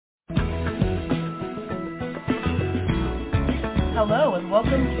Hello and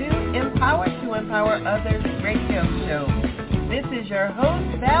welcome to Empower to Empower Others radio show. This is your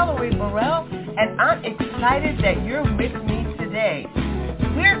host, Valerie Burrell, and I'm excited that you're with me today.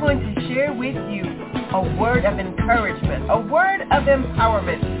 We're going to share with you a word of encouragement, a word of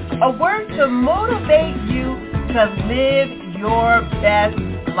empowerment, a word to motivate you to live your best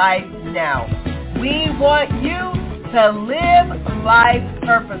life now. We want you to live life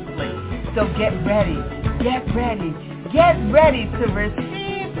purposely. So get ready to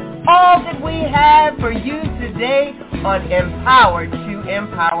receive all that we have for you today on Empower to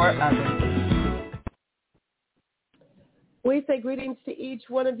Empower Others. We say greetings to each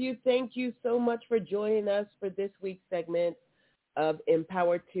one of you. Thank you so much for joining us for this week's segment of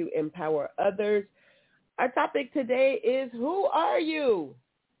Empower to Empower Others. Our topic today is, who are you?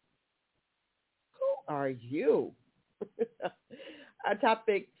 Who are you? Our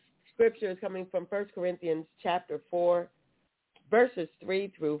topic scripture is coming from 1 Corinthians chapter 4, verses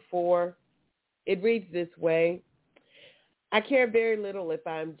 3 through 4. It reads this way: I care very little if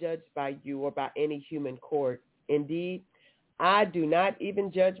I am judged by you or by any human court. Indeed, I do not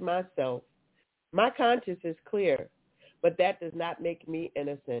even judge myself. My conscience is clear, but that does not make me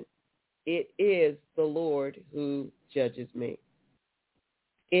innocent. It is the Lord who judges me.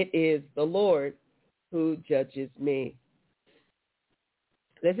 It is the Lord who judges me.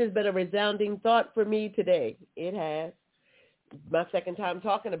 This has been a resounding thought for me today. It has. My second time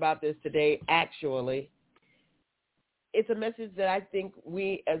talking about this today, actually. It's a message that I think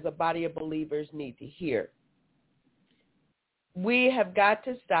we as a body of believers need to hear. We have got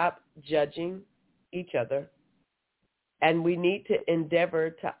to stop judging each other, and we need to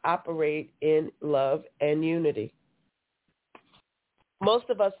endeavor to operate in love and unity. Most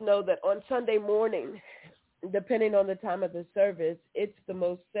of us know that on Sunday morning, depending on the time of the service, it's the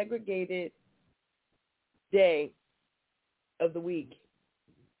most segregated day of the week,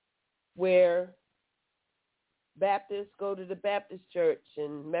 where Baptists go to the Baptist church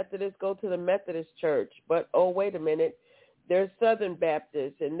and Methodists go to the Methodist church. But, oh, wait a minute, there's Southern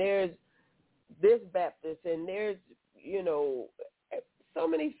Baptists and there's this Baptist and there's, so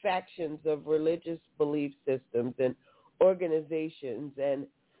many factions of religious belief systems and organizations, and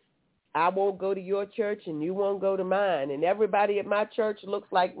I won't go to your church and you won't go to mine, and everybody at my church looks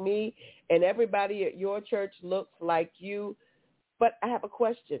like me and everybody at your church looks like you. But I have a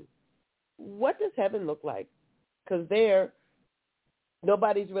question. What does heaven look like? Because there,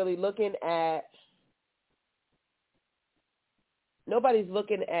 nobody's really looking at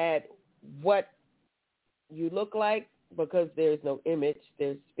what you look like, because there's no image,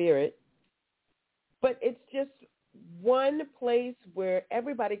 there's spirit. But it's just one place where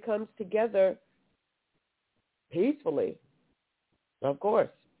everybody comes together peacefully, of course.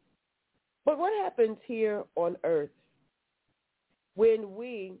 But what happens here on earth when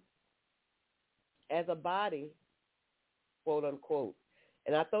we, as a body, quote unquote,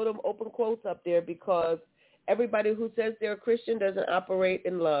 and I throw them open quotes up there because everybody who says they're a Christian doesn't operate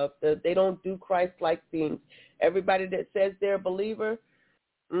in love. They don't do Christ-like things. Everybody that says they're a believer,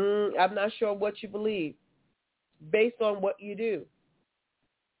 I'm not sure what you believe based on what you do.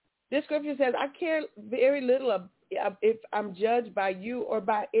 This scripture says, I care very little if I'm judged by you or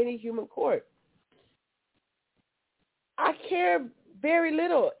by any human court. I care very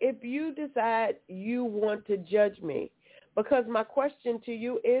little if you decide you want to judge me, because my question to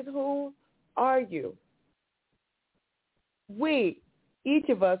you is, who are you? We, each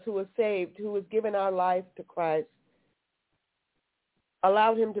of us who is saved, who has given our life to Christ,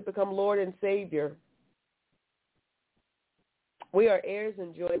 allowed him to become Lord and Savior, we are heirs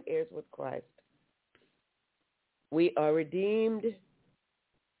and joint heirs with Christ. We are redeemed.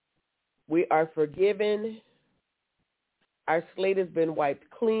 We are forgiven. Our slate has been wiped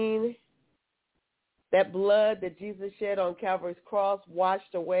clean. That blood that Jesus shed on Calvary's cross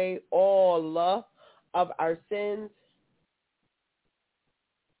washed away all of our sins.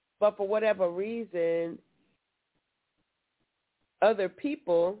 But for whatever reason, other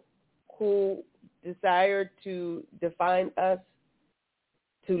people who desire to define us,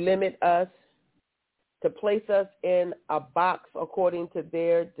 to limit us, to place us in a box according to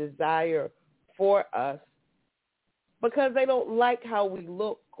their desire for us, because they don't like how we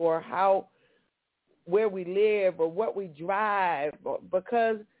look or where we live or what we drive, or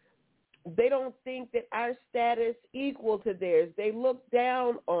because they don't think that our status equal to theirs. They look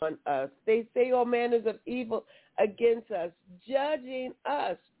down on us. They say all manners of evil against us, judging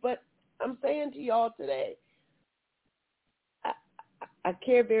us. But I'm saying to y'all today, I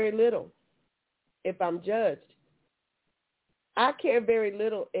care very little if I'm judged. I care very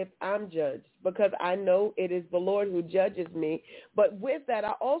little if I'm judged because I know it is the Lord who judges me. But with that,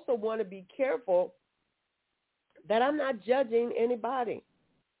 I also want to be careful that I'm not judging anybody.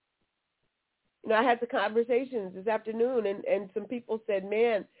 I had the conversations this afternoon, and some people said,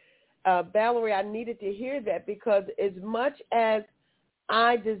 man, Valerie, I needed to hear that because as much as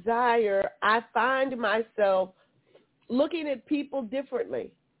I desire, I find myself looking at people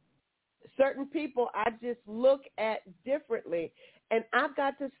differently. Certain people I just look at differently, and I've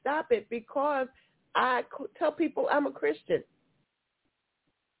got to stop it because I tell people I'm a Christian,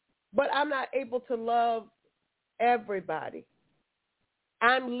 but I'm not able to love everybody.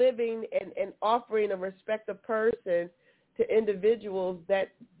 I'm living and offering a respected person to individuals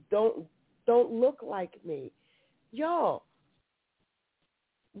that don't look like me. Y'all,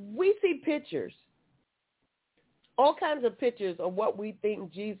 we see pictures, all kinds of pictures of what we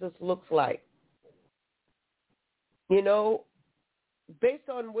think Jesus looks like. Based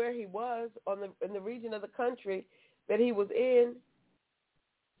on where he was in the region of the country that he was in,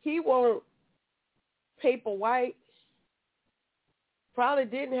 he won't paper white, probably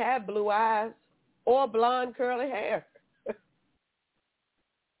didn't have blue eyes or blonde curly hair.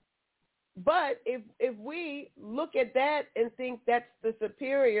 But if we look at that and think that's the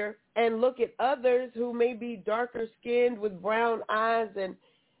superior and look at others who may be darker skinned with brown eyes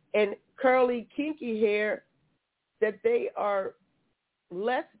and curly, kinky hair, that they are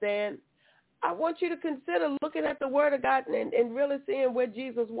less than, I want you to consider looking at the Word of God and really seeing where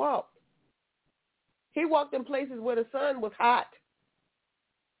Jesus walked. He walked in places where the sun was hot.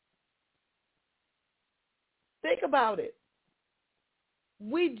 Think about it.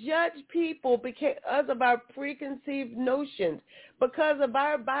 We judge people because of our preconceived notions, because of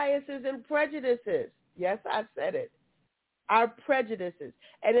our biases and prejudices. Yes, I said it. Our prejudices.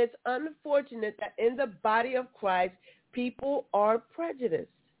 And it's unfortunate that in the body of Christ, people are prejudiced.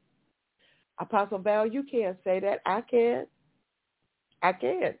 Apostle Val, you can't say that. I can.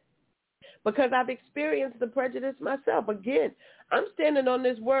 Because I've experienced the prejudice myself. Again, I'm standing on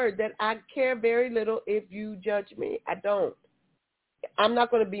this word that I care very little if you judge me. I don't. I'm not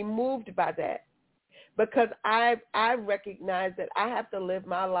going to be moved by that because I recognize that I have to live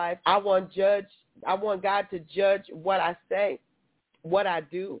my life. I want God to judge what I say, what I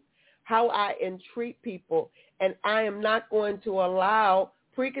do, how I entreat people, and I am not going to allow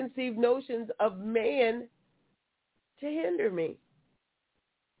preconceived notions of man to hinder me.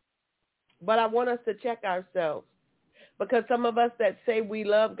 But I want us to check ourselves because some of us that say we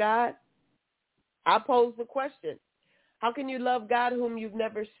love God, I pose the question. How can you love God whom you've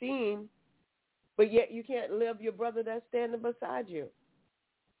never seen, but yet you can't love your brother that's standing beside you?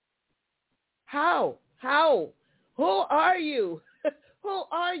 How? Who are you? Who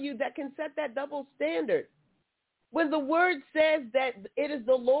are you that can set that double standard when the word says that it is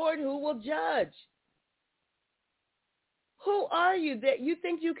the Lord who will judge? Who are you that you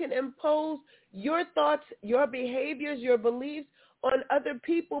think you can impose your thoughts, your behaviors, your beliefs on other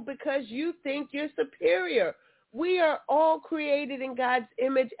people because you think you're superior? We are all created in God's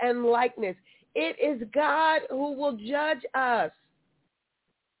image and likeness. It is God who will judge us.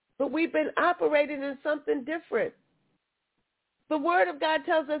 But we've been operating in something different. The Word of God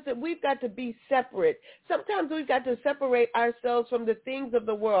tells us that we've got to be separate. Sometimes we've got to separate ourselves from the things of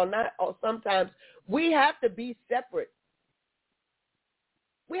the world. Not all, sometimes. We have to be separate.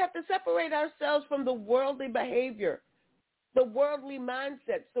 We have to separate ourselves from the worldly behavior, the worldly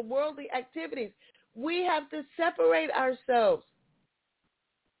mindsets, the worldly activities. We have to separate ourselves.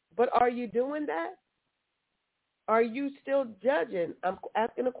 But are you doing that? Are you still judging? I'm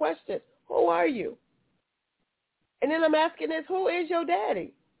asking a question. Who are you? And then I'm asking this, who is your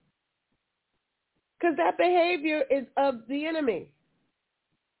daddy? Because that behavior is of the enemy,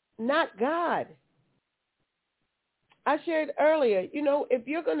 not God. I shared earlier, if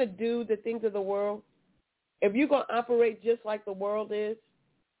you're going to do the things of the world, if you're going to operate just like the world is,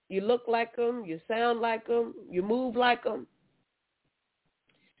 you look like them, you sound like them, you move like them,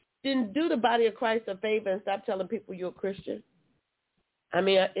 then do the body of Christ a favor and stop telling people you're a Christian. I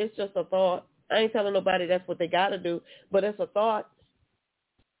mean, it's just a thought. I ain't telling nobody that's what they got to do, but it's a thought.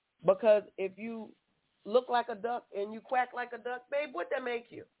 Because if you look like a duck and you quack like a duck, babe, what'd that make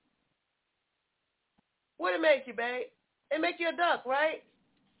you? What'd it make you, babe? It make you a duck, right?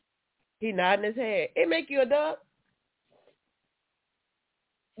 He nodding his head. It make you a duck.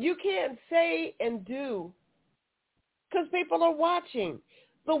 You can't say and do because people are watching.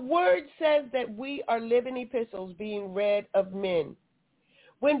 The word says that we are living epistles being read of men.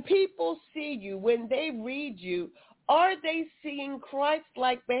 When people see you, when they read you, are they seeing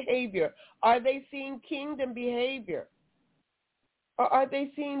Christ-like behavior? Are they seeing kingdom behavior? Or are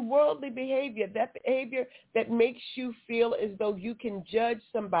they seeing worldly behavior, that behavior that makes you feel as though you can judge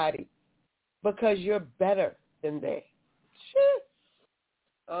somebody because you're better than they?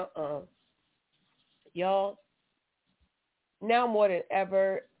 Y'all, now more than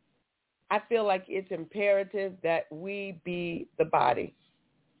ever, I feel like it's imperative that we be the body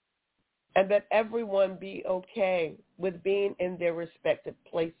and that everyone be okay with being in their respective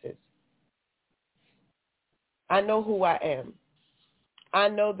places. I know who I am. I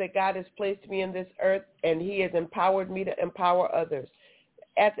know that God has placed me in this earth and he has empowered me to empower others.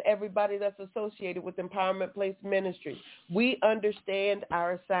 As everybody that's associated with Empowerment Place Ministry, we understand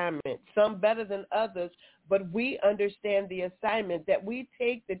our assignment, some better than others, but we understand the assignment that we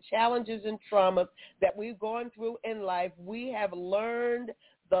take the challenges and traumas that we've gone through in life. We have learned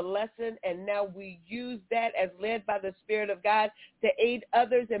the lesson, and now we use that as led by the Spirit of God to aid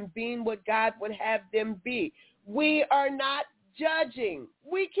others in being what God would have them be. We are not judging.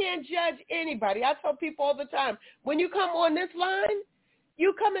 We can't judge anybody. I tell people all the time, when you come on this line,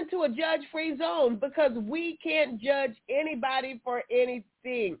 you come into a judge-free zone because we can't judge anybody for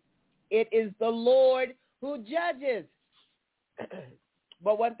anything. It is the Lord who judges.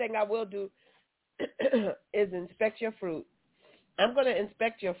 But one thing I will do is inspect your fruit. I'm going to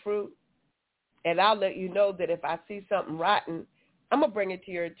inspect your fruit, and I'll let you know that if I see something rotten, I'm going to bring it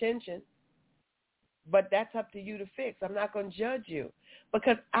to your attention. But that's up to you to fix. I'm not going to judge you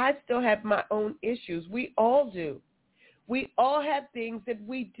because I still have my own issues. We all do. We all have things that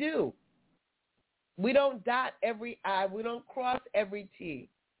we do. We don't dot every I. We don't cross every T.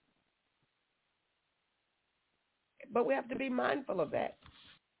 But we have to be mindful of that.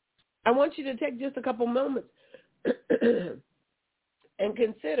 I want you to take just a couple moments and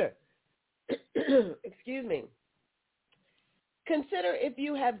consider, excuse me, consider if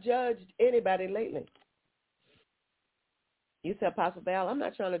you have judged anybody lately. You said, Apostle Val, I'm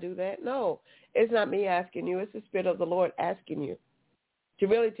not trying to do that. No, it's not me asking you. It's the Spirit of the Lord asking you to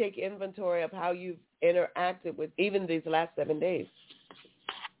really take inventory of how you've interacted with even these last 7 days.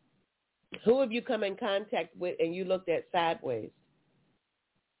 Who have you come in contact with and you looked at sideways?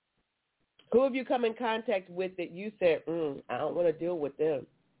 Who have you come in contact with that you said, I don't want to deal with them?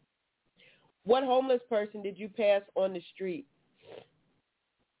 What homeless person did you pass on the street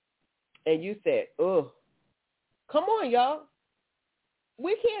and you said, oh, come on, y'all.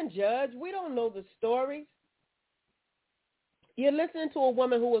 We can't judge. We don't know the stories. You're listening to a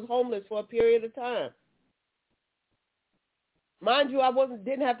woman who was homeless for a period of time. Mind you, I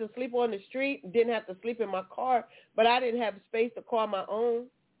didn't have to sleep on the street, didn't have to sleep in my car, but I didn't have space to call my own.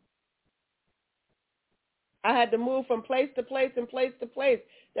 I had to move from place to place and place to place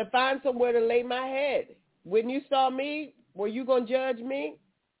to find somewhere to lay my head. When you saw me, were you going to judge me?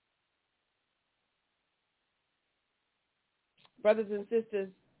 Brothers and sisters,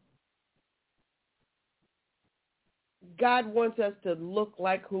 God wants us to look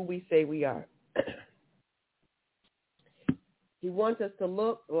like who we say we are. He wants us to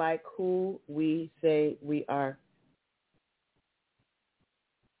look like who we say we are.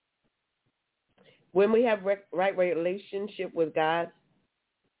 When we have right relationship with God,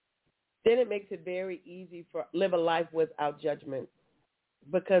 then it makes it very easy for live a life without judgment,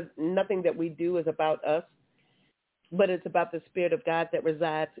 because nothing that we do is about us, but it's about the Spirit of God that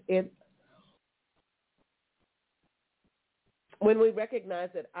resides in. When we recognize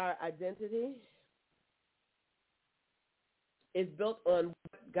that our identity is built on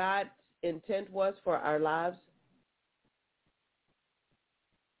what God's intent was for our lives,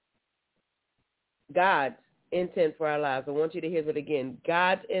 God's intent for our lives. I want you to hear that again.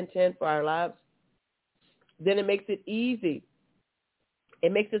 God's intent for our lives. Then it makes it easy.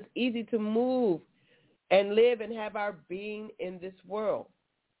 It makes it easy to move and live and have our being in this world.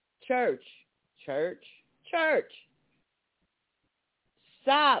 Church.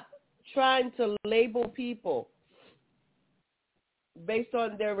 Stop trying to label people based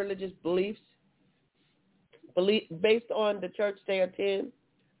on their religious beliefs, based on the church they attend.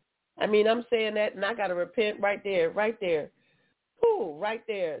 I mean, I'm saying that, and I got to repent right there. Ooh, right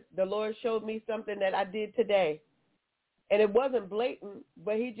there. The Lord showed me something that I did today. And it wasn't blatant,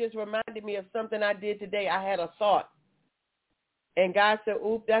 but he just reminded me of something I did today. I had a thought. And God said,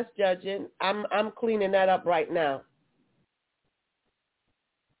 oop, that's judging. I'm cleaning that up right now.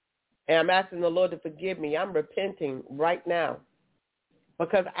 And I'm asking the Lord to forgive me. I'm repenting right now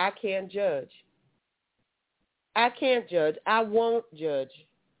because I can't judge. I can't judge. I won't judge.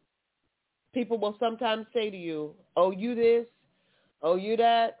 People will sometimes say to you, oh, you this, oh, you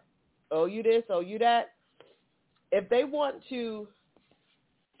that, oh, you this, oh, you that. If they want to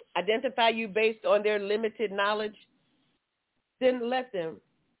identify you based on their limited knowledge, then let them.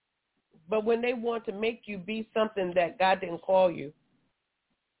 But when they want to make you be something that God didn't call you,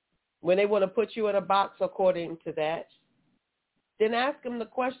 when they want to put you in a box according to that, then ask them the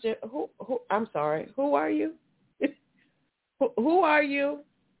question, who are you? Who are you?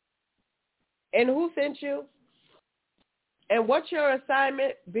 And who sent you? And what's your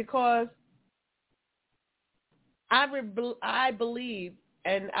assignment? Because I believe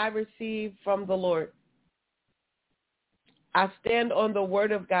and I receive from the Lord. I stand on the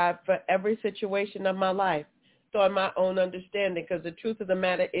word of God for every situation of my life, so on my own understanding, because the truth of the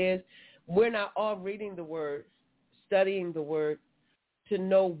matter is we're not all reading the word, studying the word to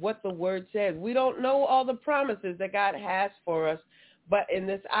know what the word says. We don't know all the promises that God has for us, but in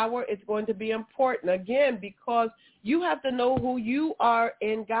this hour it's going to be important, again, because you have to know who you are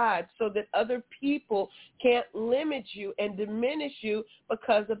in God so that other people can't limit you and diminish you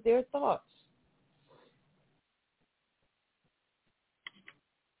because of their thoughts.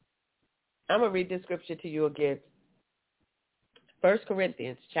 I'm going to read this scripture to you again. 1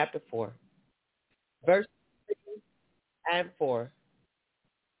 Corinthians chapter 4, verse 3 and 4.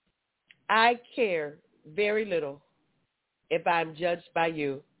 I care very little if I'm judged by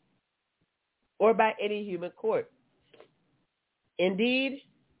you or by any human court. Indeed,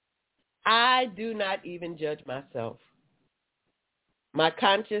 I do not even judge myself. My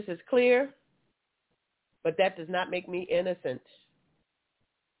conscience is clear, but that does not make me innocent.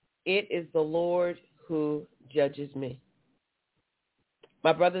 It is the Lord who judges me.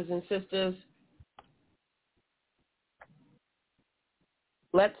 My brothers and sisters,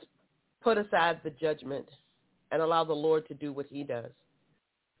 let's put aside the judgment and allow the Lord to do what he does.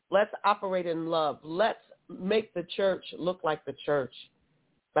 Let's operate in love. Let's make the church look like the church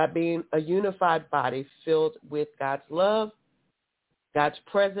by being a unified body filled with God's love, God's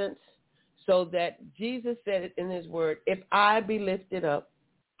presence, so that Jesus said it in his word, if I be lifted up,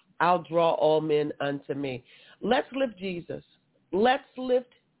 I'll draw all men unto me. Let's lift Jesus. Let's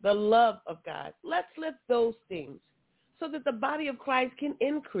lift the love of God. Let's lift those things so that the body of Christ can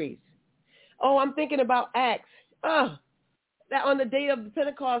increase. Oh, I'm thinking about Acts. That on the day of the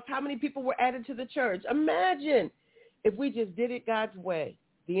Pentecost, how many people were added to the church? Imagine if we just did it God's way,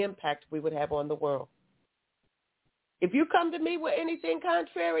 the impact we would have on the world. If you come to me with anything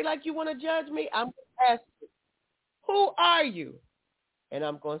contrary, like you want to judge me, I'm going to ask you, who are you? And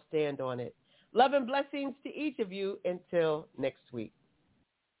I'm going to stand on it. Love and blessings to each of you until next week.